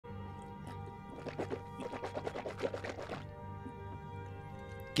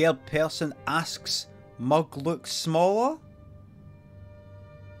Girl person asks, mug looks smaller?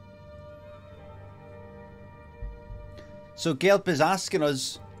 So Gerb is asking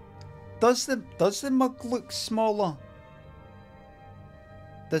us, does the mug look smaller?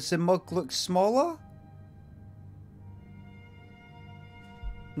 Does the mug look smaller?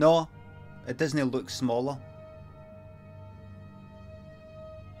 No, it doesn't look smaller.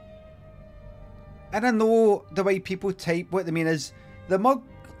 And I know the way people type, what they mean is, the mug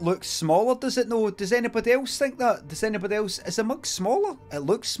looks smaller, does it? No, does anybody else think that? Does anybody else, is the mug smaller? It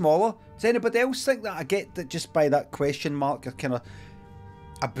looks smaller. Does anybody else think that? I get that just by that question mark, you're kind of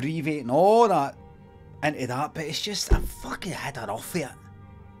abbreviating all that into that, but it's just, I fucking had enough of it.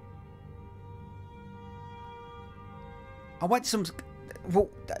 I want some, well,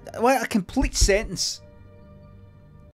 I want a complete sentence.